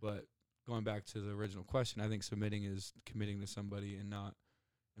 Mm-hmm. But going back to the original question, I think submitting is committing to somebody and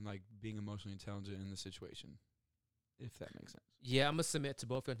like being emotionally intelligent in the situation, if that makes sense. Yeah, I'm gonna submit to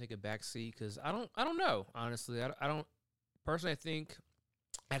both and take a back seat because I don't know, honestly. I don't personally. I think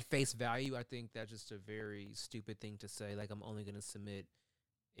at face value, I think that's just a very stupid thing to say. Like I'm only gonna submit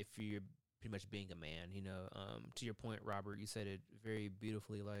if you're pretty much being a man. To your point, Robert, you said it very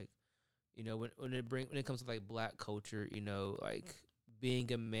beautifully. Like, when it comes to like black culture, like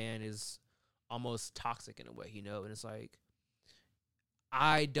being a man is almost toxic in a way, and it's like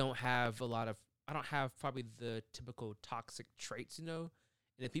I don't have probably the typical toxic traits, and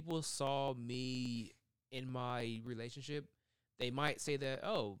if people saw me in my relationship, they might say that,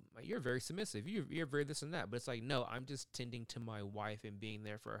 oh, you're very submissive, you're very this and that, but it's like, no, I'm just tending to my wife and being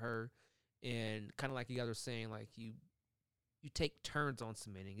there for her, and kind of like you guys are saying, like you take turns on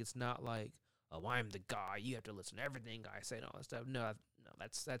submitting. It's not like, oh, I'm the guy, you have to listen to everything I say and all that stuff. No,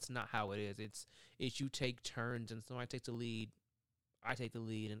 that's not how it is. It's you take turns, and somebody takes the lead, I take the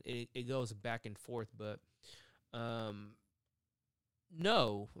lead, and it goes back and forth. But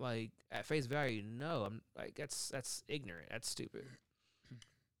No, like at face value, no. I'm like that's ignorant. That's stupid.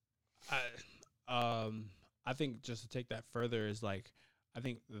 I think just to take that further is like, I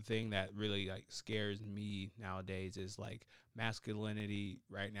think the thing that really like scares me nowadays is like masculinity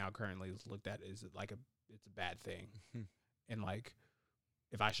right now currently is looked at as like it's a bad thing. And like,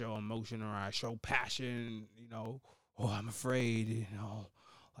 if I show emotion or I show passion, oh, I'm afraid,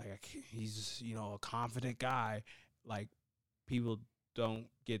 like he's, a confident guy. Like, people don't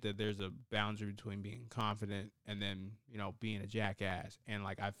get that there's a boundary between being confident and then, being a jackass. And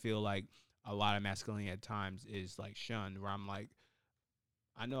like, I feel like a lot of masculinity at times is like shunned, where I'm like,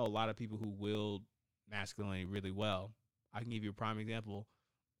 I know a lot of people who wield masculinity really well. I can give you a prime example,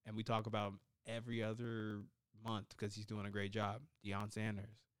 and we talk about him every other month because he's doing a great job. Deion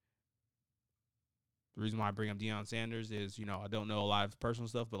Sanders. The reason why I bring up Deion Sanders is, I don't know a lot of personal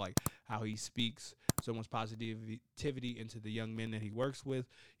stuff, but like how he speaks so much positivity into the young men that he works with,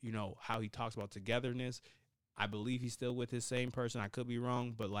 how he talks about togetherness. I believe he's still with his same person. I could be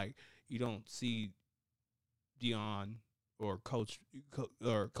wrong, but like, you don't see Deion or Coach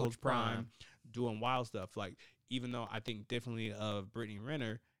Prime doing wild stuff. Like, even though I think differently of Brittany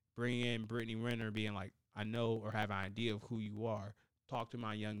Renner, bringing in Brittany Renner being like, I know or have an idea of who you are. Talk to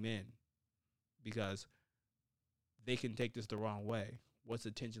my young men, because they can take this the wrong way. What's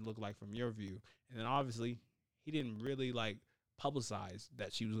the tension look like from your view? And then obviously he didn't really like publicize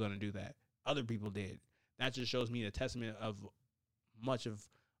that she was going to do that. Other people did. That just shows me the testament of much of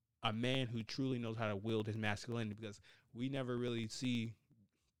a man who truly knows how to wield his masculinity, because we never really see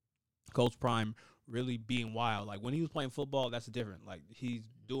Coach Prime really being wild. Like, when he was playing football, that's different. Like, he's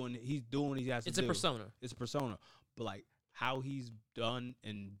doing what he has to do. It's a persona. It's a persona. But like, how he's done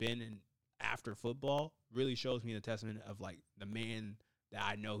and been in after football really shows me the testament of like the man that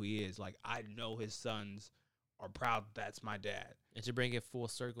I know he is. Like, I know his sons are proud that's my dad. And to bring it full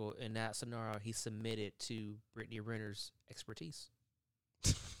circle, in that scenario, he submitted to Brittany Renner's expertise.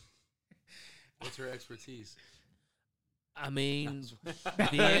 What's her expertise? I mean,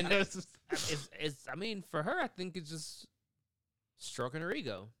 for her, I think it's just stroking her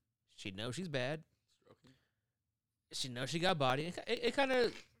ego. She knows she's bad. She knows she got body. It kind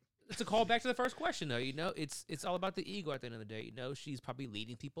of, it's a call back to the first question, though. It's all about the ego at the end of the day. She's probably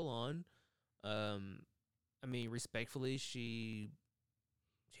leading people on. Respectfully, she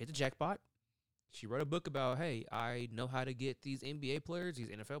hit the jackpot. She wrote a book about, hey, I know how to get these NBA players, these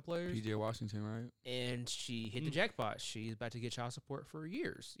NFL players. PJ Washington, right? And she hit the jackpot. She's about to get child support for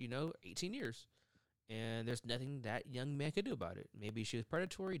years, 18 years. And there's nothing that young man could do about it. Maybe she was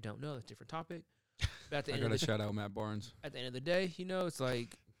predatory. Don't know. That's a different topic. But at the end I got to shout out Matt Barnes. At the end of the day, it's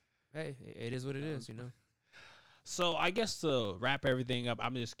like, hey, it is what it is, So I guess to wrap everything up,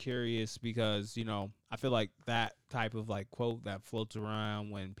 I'm just curious because, I feel like that type of like quote that floats around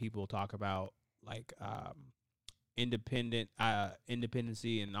when people talk about like independency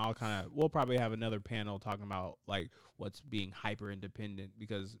and all kind of, we'll probably have another panel talking about like what's being hyper independent,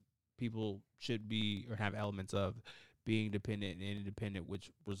 because people should be or have elements of being dependent and independent,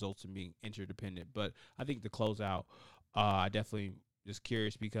 which results in being interdependent. But I think to close out, I definitely just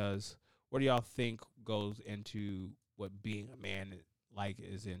curious because what do y'all think goes into what being a man like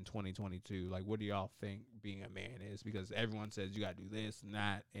is in 2022? Like, what do y'all think being a man is? Because everyone says you got to do this and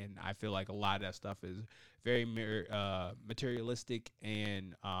that, and I feel like a lot of that stuff is very materialistic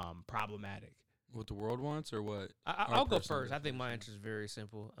and problematic. What the world wants, or what? I'll go first. I think my answer is very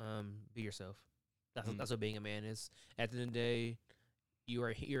simple. Be yourself. That's what being a man is. At the end of the day, you're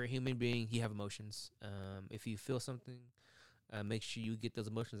a human being. You have emotions. If you feel something, make sure you get those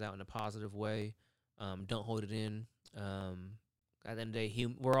emotions out in a positive way. Don't hold it in. At the end of the day,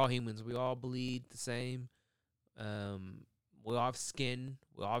 we're all humans. We all bleed the same. We all have skin.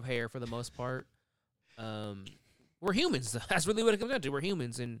 We all have hair for the most part. We're humans. That's really what it comes down to. We're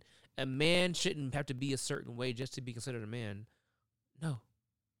humans, and a man shouldn't have to be a certain way just to be considered a man. No.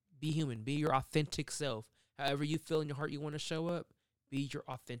 Be human. Be your authentic self. However you feel in your heart you want to show up, be your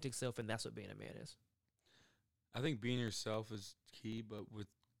authentic self, and that's what being a man is. I think being yourself is key, but with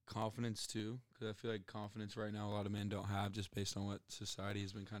confidence too, because I feel like confidence right now a lot of men don't have, just based on what society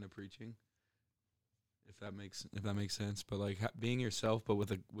has been kind of preaching. If that makes sense, but like being yourself, but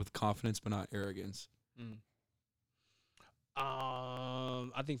with confidence, but not arrogance.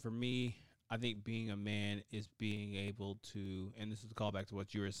 I think for me, I think being a man is being able to, and this is a callback to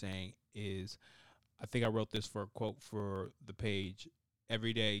what you were saying, is I think I wrote this for a quote for the page,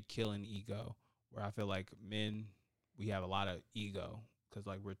 every day killing ego, where I feel like men, we have a lot of ego because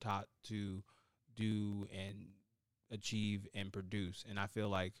like we're taught to do and achieve and produce. And I feel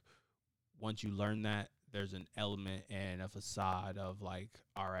like once you learn that, there's an element and a facade of like,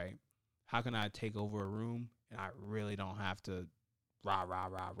 all right, how can I take over a room and I really don't have to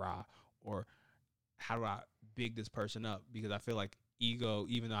rah, or how do I big this person up? Because I feel like ego,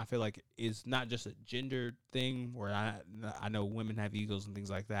 even though I feel like it's not just a gender thing where I know women have egos and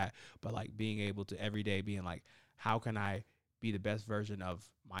things like that, but like being able to every day being like, how can I be the best version of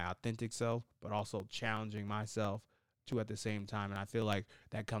my authentic self, but also challenging myself to at the same time. And I feel like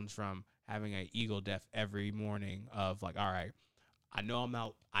that comes from having an ego death every morning of like, all right, I know I'm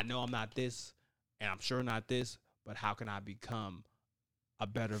not this, and I'm sure not this, but how can I become a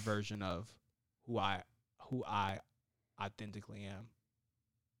better version of who I authentically am?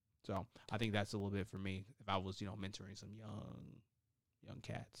 So I think that's a little bit for me if I was, mentoring some young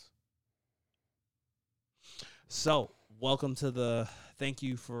cats. So welcome to thank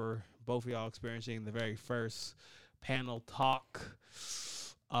you for both of y'all experiencing the very first panel talk.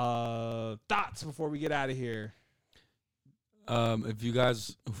 Thoughts before we get out of here? If you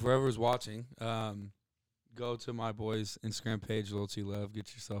guys, whoever's watching, go to my boy's Instagram page, Loyalty Love.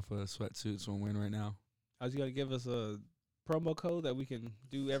 Get yourself a sweatsuit. It's on win right now. I was gonna give us a promo code that we can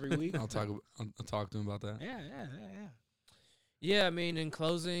do every week. I'll talk to him about that. Yeah. Yeah, I mean, in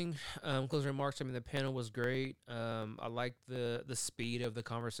closing remarks, I mean, the panel was great. I liked the speed of the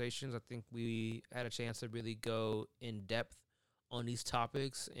conversations. I think we had a chance to really go in depth on these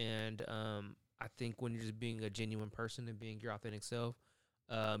topics. And I think when you're just being a genuine person and being your authentic self,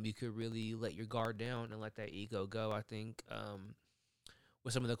 you could really let your guard down and let that ego go. I think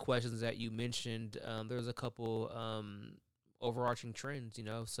with some of the questions that you mentioned, there's a couple overarching trends,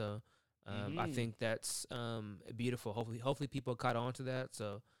 so... I think that's beautiful. Hopefully people caught on to that.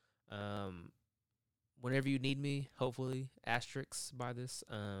 So whenever you need me, hopefully asterisks by this,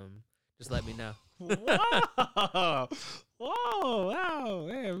 just let me know. Whoa, wow.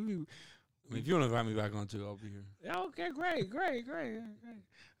 Man, I mean, if you want to invite me back on too, I'll be here. yeah, okay, great.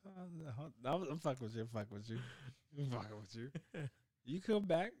 I'm fucking with you. You come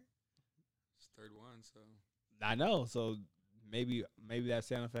back. It's third one, so. I know. So maybe that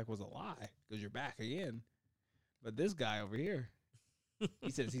sound effect was a lie because you're back again. But this guy over here,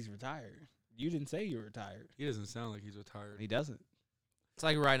 he says he's retired. You didn't say you're retired. He doesn't sound like he's retired. He doesn't. It's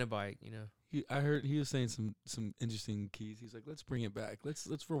like riding a bike, I heard he was saying some interesting keys. He's like, let's bring it back.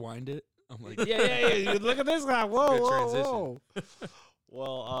 Let's rewind it. I'm like, Yeah. Look at this guy. Whoa, Good whoa, transition. whoa.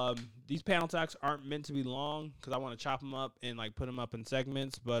 Well, these panel talks aren't meant to be long because I want to chop them up and like put them up in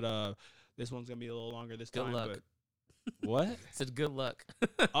segments. But this one's gonna be a little longer this Good time. luck. But what? Said good luck.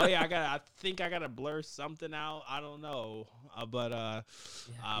 Oh yeah, I think I gotta blur something out. I don't know, but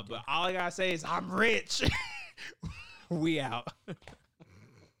all I gotta say is I'm rich. We out.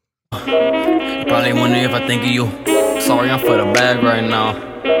 Probably wondering if I think of you. Sorry, I'm for the bag right now.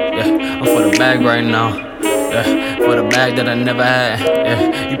 Yeah, I'm for the bag right now. Yeah, for the bag that I never had.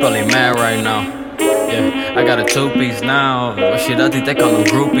 Yeah, you probably mad right now. Yeah, I got a 2-piece now. Shit, I think they call them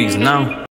groupies now.